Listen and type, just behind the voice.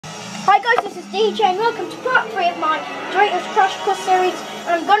Hi guys, this is DJ and welcome to part 3 of my Doritos Crash Course series,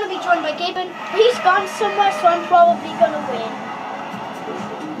 and I'm going to be joined by Gibbon. He's gone somewhere, so I'm probably going to win.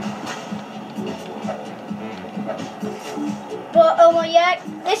 But oh yeah,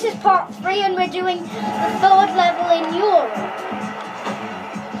 this is part 3 and we're doing the 3rd level in Europe.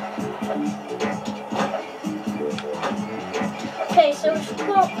 Okay, so we've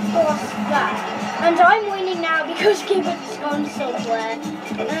got across that. And I'm winning now because Gibbon's gone somewhere.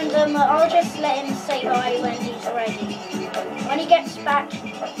 And I'll just let him say hi when he's ready. When he gets back,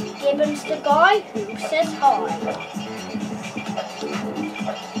 Gibbon's the guy who says hi.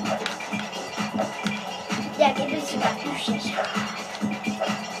 Yeah, Gibbon's the guy who says hi.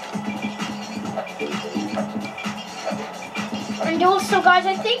 And also guys,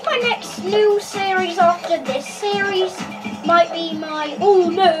 I think my next new series after this series might be my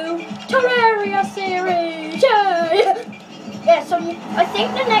Terraria series. Yeah, so I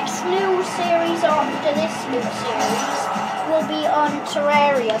think the next new series after this new series will be on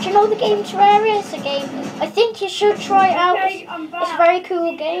Terraria. Do you know the game Terraria? It's a game I think you should try it out. Okay, I'm back. It's a very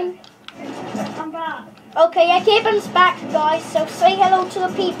cool game. I'm back. Okay, yeah, Gibbon's back, guys. So say hello to the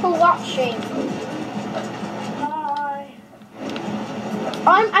people watching. Hi.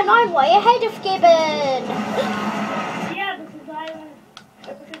 I'm way ahead of Gibbon.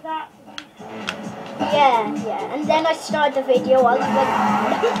 Yeah, and then I started the video. I was like,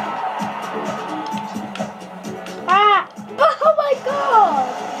 ah! Oh my god!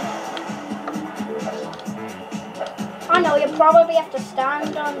 I know, you probably have to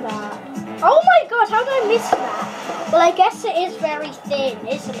stand on that. Oh my god, how did I miss that? Well, I guess it is very thin,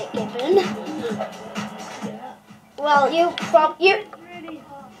 isn't it, Gibbon? Yeah. Well, It's really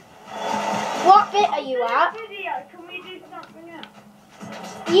hard. What bit are you at? Can we do something else?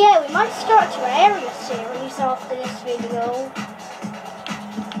 Yeah, we might start a Terraria series after this video.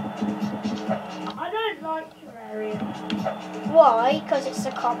 I don't like Terraria. Why? Because it's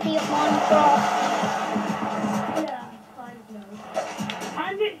a copy of Minecraft. Yeah, kind of.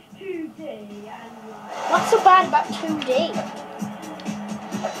 And it's 2D and like... What's so bad about 2D?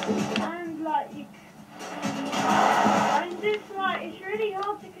 And like you... And it's like, it's really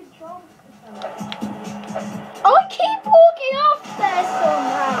hard to control for something. Oh, I keep walking off there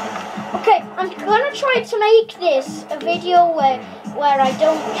somehow. Okay, I'm gonna try to make this a video where I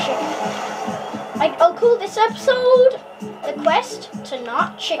don't chicken. I'll call this episode The Quest to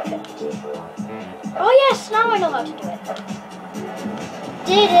Not Chicken. Oh yes, now I know how to do it.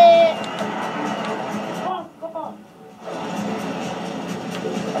 Did it! Oh, God.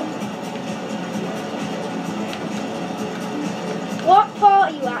 What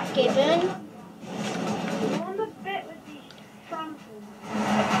part are you at, Gibbon? On the bit with these tramples.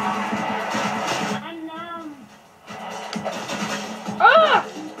 And Ah!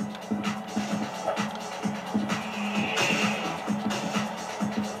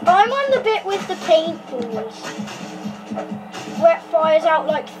 I'm on the bit with the paintballs, where it fires out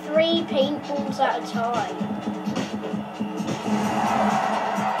like 3 paintballs at a time.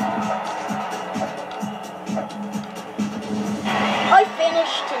 I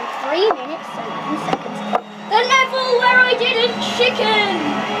finished in 3 minutes and 10 seconds. The level where I didn't chicken! I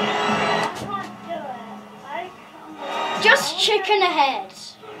can't do it. I can't. Just chicken ahead.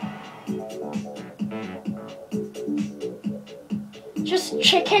 Just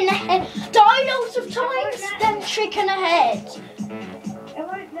chicken ahead. Die loads of times, then chicken ahead. It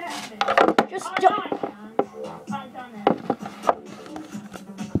won't let me. Just Oh, no, I can. I've done it.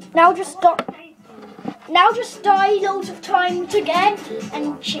 now just die loads of times again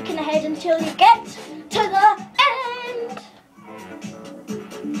and chicken ahead until you get to the end.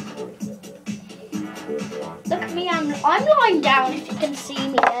 Look at me, I'm lying down if you can see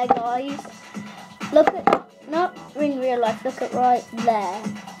me there, guys. Look at that. Not in real life, look at right there.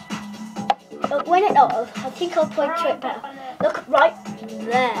 Look, I think I'll point to it better. Look right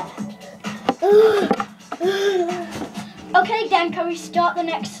there. Okay then, can we start the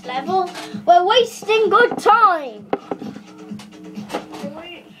next level? We're wasting good time.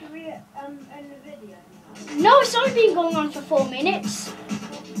 Should we end the video now? No, it's only been going on for 4 minutes.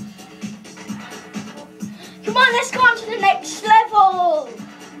 Come on, let's go on to the next level.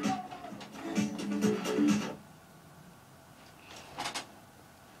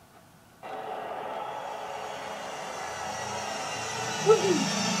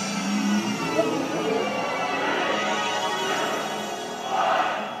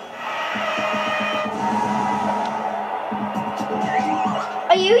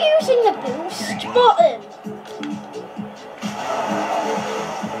 Are you using the boost button?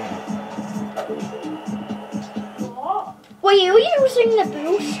 What? Were you using pressing the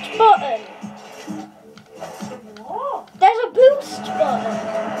boost button. What? There's a boost button.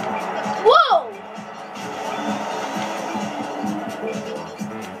 Whoa!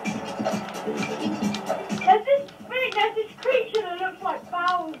 There's this creature that looks like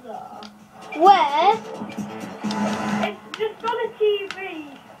Bowser. Where? It's just on a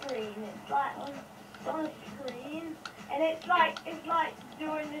TV screen. It's like on a screen, and it's like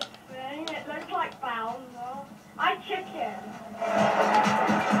doing this thing. It looks like Bowser. I chicken.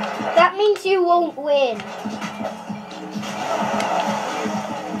 That means you won't win.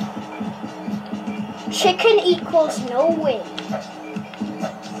 Chicken equals no win.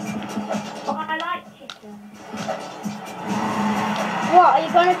 I like chicken. What, are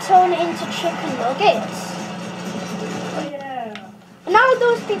you going to turn it into chicken nuggets? Yeah. Now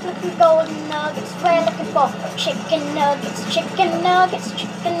those people can golden nuggets. We're looking for chicken nuggets, chicken nuggets,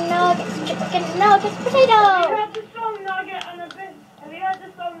 chicken nuggets, chicken nuggets, Have you potato. heard the song Nugget and a Biscuit? Have you heard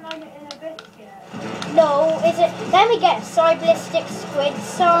the song Nugget and a Biscuit? No, is it? Let me get Cyblistic Squid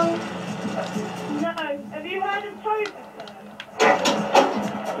song. No. Have you heard of Tobican?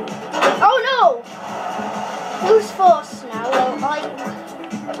 Oh no! Who's first now? Well,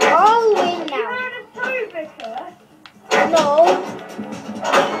 I'll win Have you now. heard of Tobican? No.